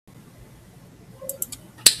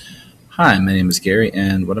Hi, my name is Gary,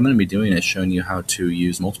 and what I'm going to be doing is showing you how to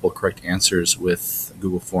use multiple correct answers with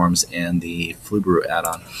Google Forms and the Flubaroo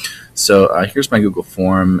add-on. So here's my Google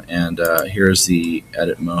form, and here's the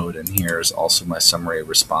edit mode, and here's also my summary of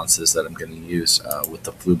responses that I'm going to use with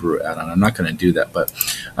the Flubaroo add-on. I'm not going to do that, but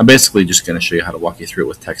I'm basically just going to show you how to walk you through it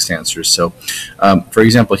with text answers. So, for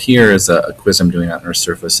example, here is a quiz I'm doing on Earth's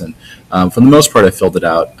surface, and for the most part, I filled it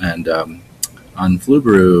out, and on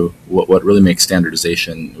Flubaroo, what really makes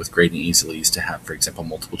standardization with grading easily is to have, for example,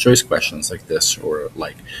 multiple choice questions like this, or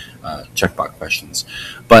like checkbox questions.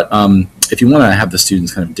 But if you want to have the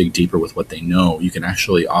students kind of dig deeper with what they know, you can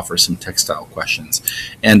actually offer some textile questions.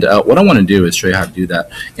 And what I want to do is show you how to do that.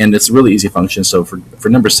 And it's a really easy function. So for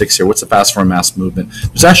number 6 here, what's the fast form mass movement?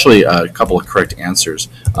 There's actually a couple of correct answers.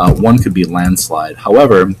 One could be landslide.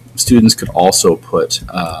 However, students could also put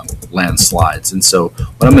landslides. And so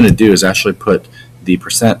what I'm going to do is actually put the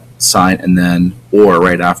percent sign and then or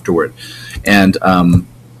right afterward. And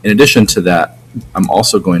in addition to that, I'm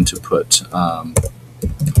also going to put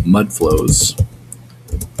mud flows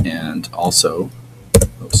and also,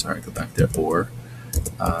 oh sorry, go back there, or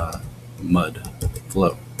mud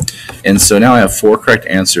flow. And so now I have 4 correct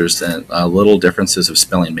answers, and little differences of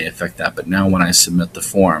spelling may affect that, but now when I submit the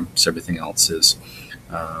form, so everything else is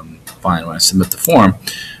fine. When I submit the form,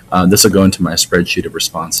 this will go into my spreadsheet of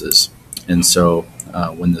responses. And so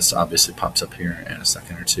when this obviously pops up here in a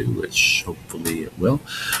second or two, which hopefully it will,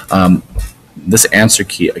 this answer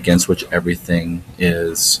key against which everything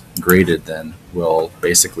is graded then will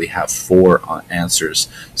basically have 4 answers.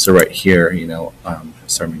 So right here,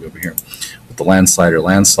 sorry, let me go over here. With the landslide or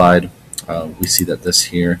landslide, we see that this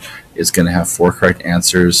here is going to have 4 correct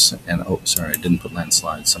answers. And oh, sorry, I didn't put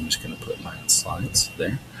landslides, so I'm just going to put landslides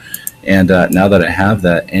there. And now that I have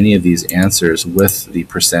that, any of these answers with the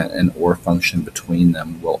percent and or function between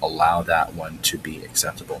them will allow that one to be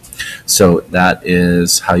acceptable. So that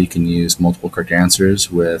is how you can use multiple correct answers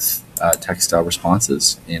with textile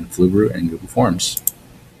responses in Flubaroo and Google Forms.